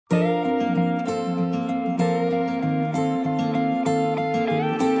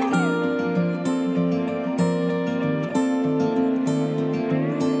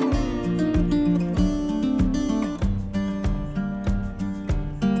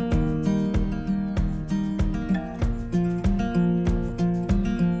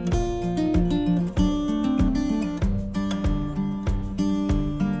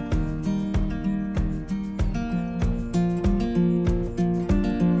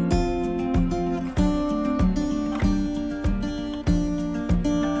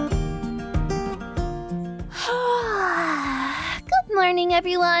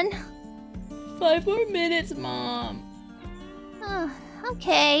everyone. 5 more minutes, Mom. Oh,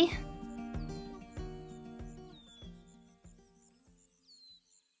 okay.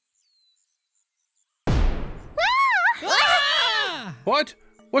 Ah! What?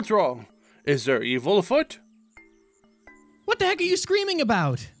 What's wrong? Is there evil afoot? What the heck are you screaming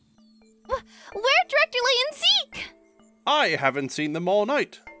about? Where Director Lay and Zeke? I haven't seen them all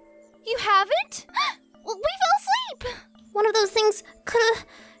night. You haven't? Well, we fell asleep. One of those things could.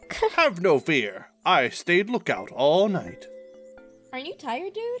 Have no fear. I stayed lookout all night. Aren't you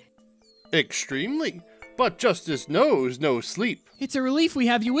tired, dude? Extremely. But Justice knows no sleep. It's a relief we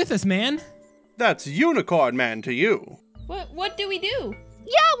have you with us, man. That's Unicorn Man to you. What do we do?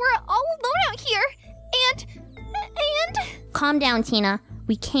 Yeah, we're all alone out here. And. Calm down, Tina.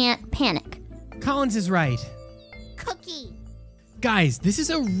 We can't panic. Collins is right. Cookie. Guys, this is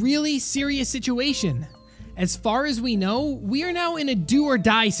a really serious situation. As far as we know, we are now in a do or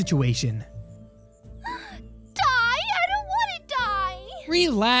die situation. Die? I don't want to die.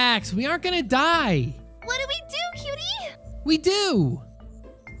 Relax, we aren't gonna die. What do we do, cutie? We do.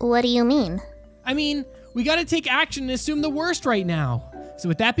 What do you mean? I mean, we gotta take action and assume the worst right now. So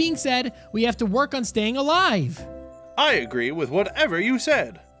with that being said, we have to work on staying alive. I agree with whatever you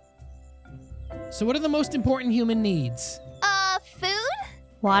said. So what are the most important human needs? Food?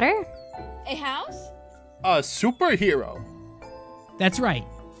 Water? A house? A superhero. That's right.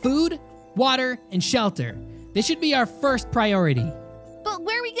 Food, water, and shelter. This should be our first priority. But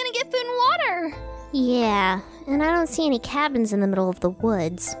where are we gonna get food and water? Yeah, and I don't see any cabins in the middle of the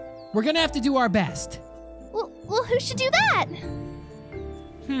woods. We're gonna have to do our best. Well, who should do that?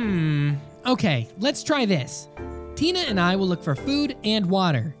 Okay, let's try this. Tina and I will look for food and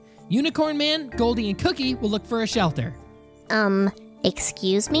water. Unicorn Man, Goldie, and Cookie will look for a shelter.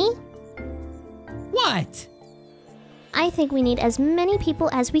 Excuse me? What? I think we need as many people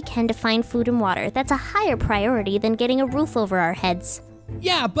as we can to find food and water. That's a higher priority than getting a roof over our heads.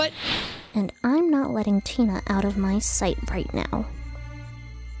 Yeah, but... And I'm not letting Tina out of my sight right now.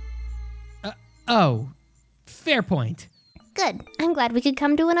 Oh, fair point. Good. I'm glad we could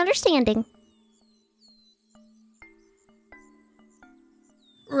come to an understanding.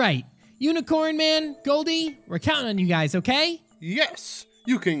 Right. Unicorn Man, Goldie, we're counting on you guys, okay? Yes,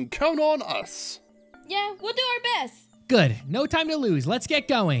 you can count on us. Yeah, we'll do our best. Good. No time to lose. Let's get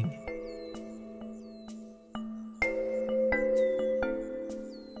going.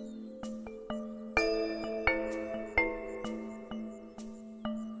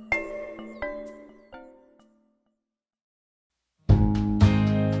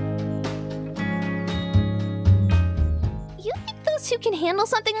 You think those two can handle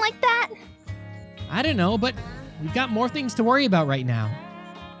something like that? I don't know, but we've got more things to worry about right now.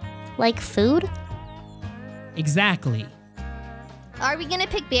 Like food? Exactly. Are we gonna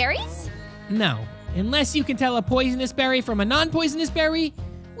pick berries? No. Unless you can tell a poisonous berry from a non-poisonous berry,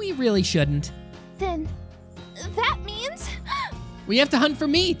 we really shouldn't. Then that means... We have to hunt for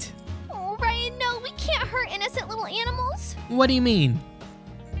meat. Oh, Ryan, no, we can't hurt innocent little animals. What do you mean?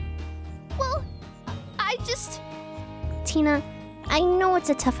 Well, I just... Tina, I know it's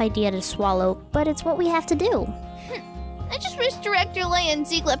a tough idea to swallow, but it's what we have to do. I just wish Director Lay and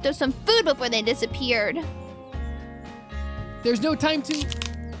Zeke left us some food before they disappeared. There's no time to...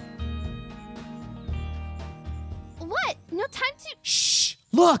 What? No time to... Shh!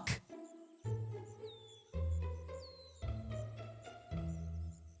 Look!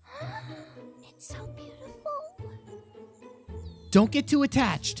 It's so beautiful. Don't get too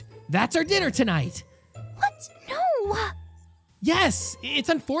attached. That's our dinner tonight. What? No! Yes, it's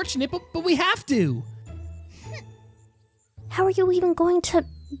unfortunate, but we have to. How are you even going to...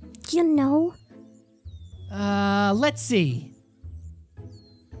 you know? Let's see.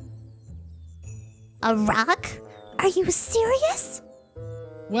 A rock? Are you serious?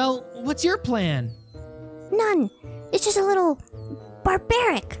 Well, what's your plan? None. It's just a little...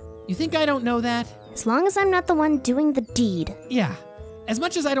 barbaric. You think I don't know that? As long as I'm not the one doing the deed. Yeah. As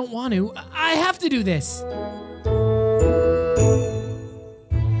much as I don't want to, I have to do this.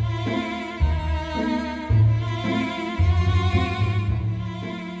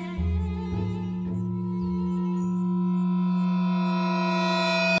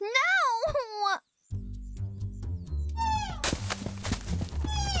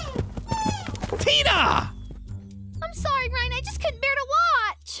 Tina! I'm sorry, Ryan. I just couldn't bear to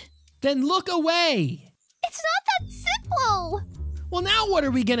watch. Then look away. It's not that simple. Well, now what are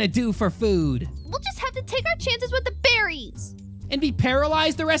we gonna do for food? We'll just have to take our chances with the berries. And be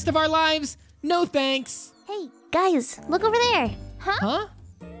paralyzed the rest of our lives? No thanks. Hey, guys, look over there. Huh? Huh?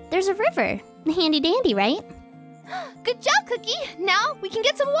 There's a river. Handy dandy, right? Good job, Cookie. Now we can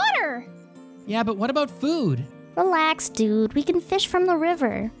get some water. Yeah, but what about food? Relax, dude. We can fish from the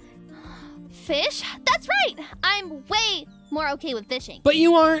river. Fish? That's right. I'm way more okay with fishing. But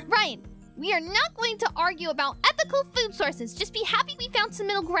you aren't. Ryan, we are not going to argue about ethical food sources. Just be happy we found some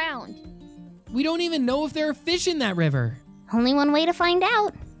middle ground. We don't even know if there are fish in that river. Only one way to find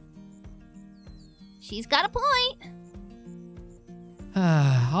out. She's got a point.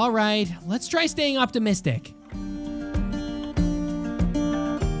 All right, let's try staying optimistic.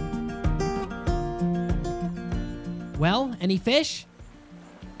 Well, any fish?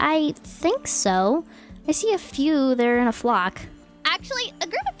 I think so. I see a few. They're in a flock. Actually, a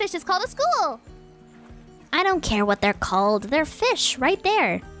group of fish is called a school. I don't care what they're called. They're fish right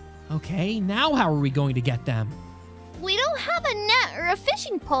there. Okay, now how are we going to get them? We don't have a net or a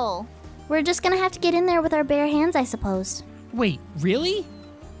fishing pole. We're just gonna have to get in there with our bare hands, I suppose. Wait, really?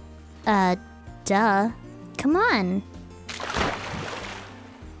 Duh. Come on.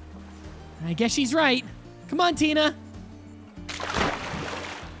 I guess she's right. Come on, Tina.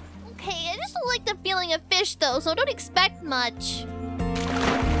 Okay, I just don't like the feeling of fish though, so don't expect much.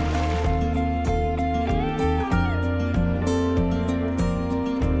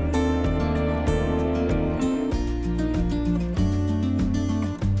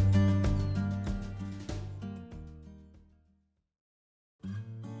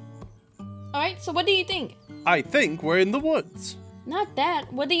 Alright, so what do you think? I think we're in the woods. Not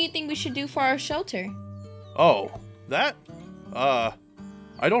that. What do you think we should do for our shelter? Oh, that? I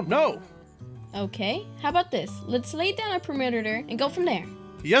don't know. Okay, how about this? Let's lay down a perimeter and go from there.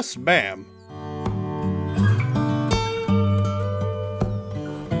 Yes, ma'am.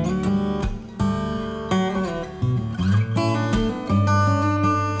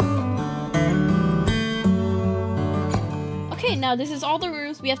 Okay, now this is all the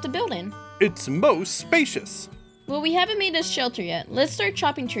rooms we have to build in. It's most spacious. Well, we haven't made a shelter yet. Let's start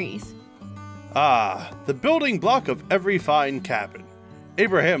chopping trees. Ah, the building block of every fine cabin.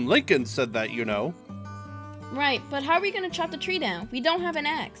 Abraham Lincoln said that, you know. Right, but how are we gonna chop the tree down? We don't have an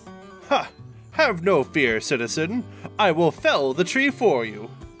axe. Ha! Have no fear, citizen. I will fell the tree for you.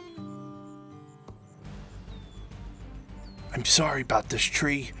 I'm sorry about this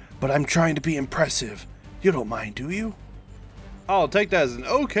tree, but I'm trying to be impressive. You don't mind, do you? I'll take that as an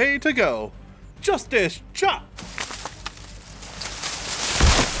okay to go. Justice, chop!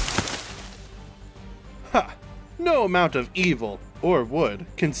 Ha! No amount of evil or wood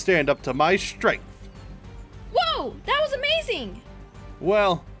can stand up to my strength. Whoa, that was amazing!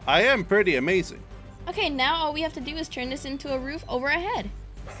 Well, I am pretty amazing. Okay, now all we have to do is turn this into a roof over our head.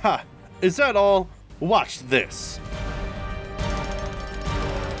 Ha! Is that all? Watch this.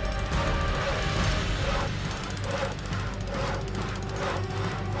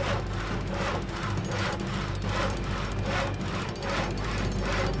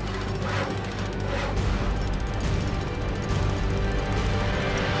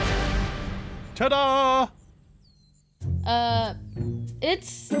 Ta-da!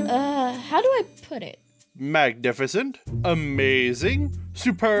 How do I put it? Magnificent, amazing,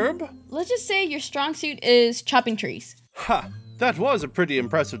 superb. Let's just say your strong suit is chopping trees. Ha! That was a pretty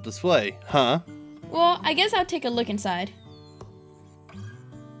impressive display, huh? Well, I guess I'll take a look inside.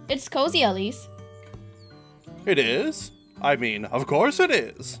 It's cozy at least. It is? I mean, of course it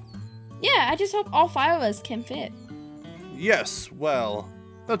is. Yeah, I just hope all 5 of us can fit. Yes, well,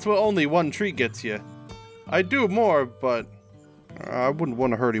 that's what only one tree gets you. I'd do more, but I wouldn't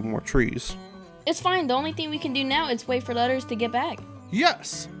want to hurt any more trees. It's fine, the only thing we can do now is wait for the others to get back.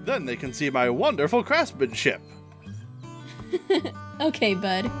 Yes! Then they can see my wonderful craftsmanship. Okay,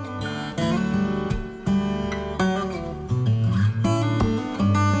 bud.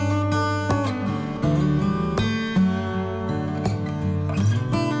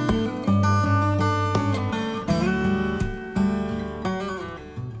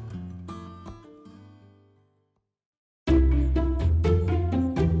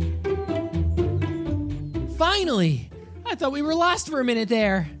 Finally! I thought we were lost for a minute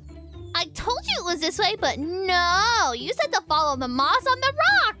there. I told you it was this way, but no! You said to follow the moss on the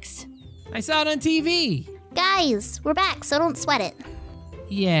rocks! I saw it on TV. Guys, we're back, so don't sweat it.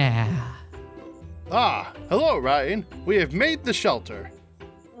 Yeah. Ah, hello, Ryan. We have made the shelter.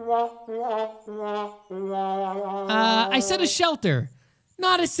 I said a shelter,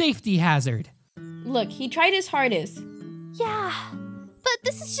 not a safety hazard. Look, he tried his hardest. Yeah, but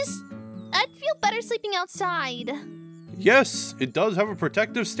this is just... I'd feel better sleeping outside. Yes, it does have a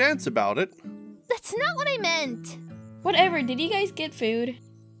protective stance about it. That's not what I meant. Whatever, did you guys get food?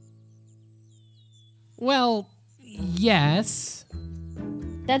 Well, yes.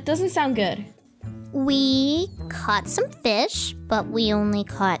 That doesn't sound good. We caught some fish, but we only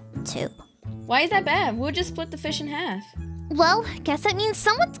caught 2. Why is that bad? We'll just split the fish in half. Well, guess that means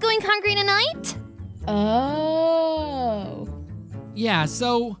someone's going hungry tonight. Oh. Yeah,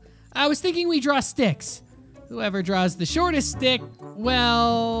 so I was thinking we draw sticks. Whoever draws the shortest stick,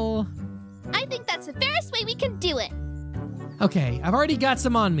 well... I think that's the fairest way we can do it. Okay, I've already got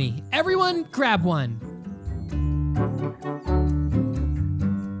some on me. Everyone, grab one.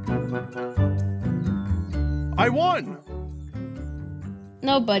 I won!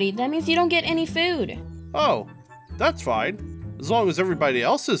 No, buddy, that means you don't get any food. Oh, that's fine. As long as everybody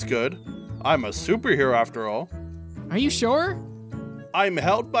else is good. I'm a superhero after all. Are you sure? I'm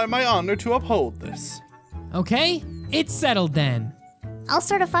held by my honor to uphold this. Okay, it's settled then. I'll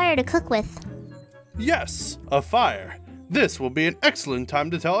start a fire to cook with. Yes, a fire. This will be an excellent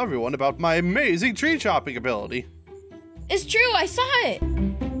time to tell everyone about my amazing tree chopping ability. It's true, I saw it.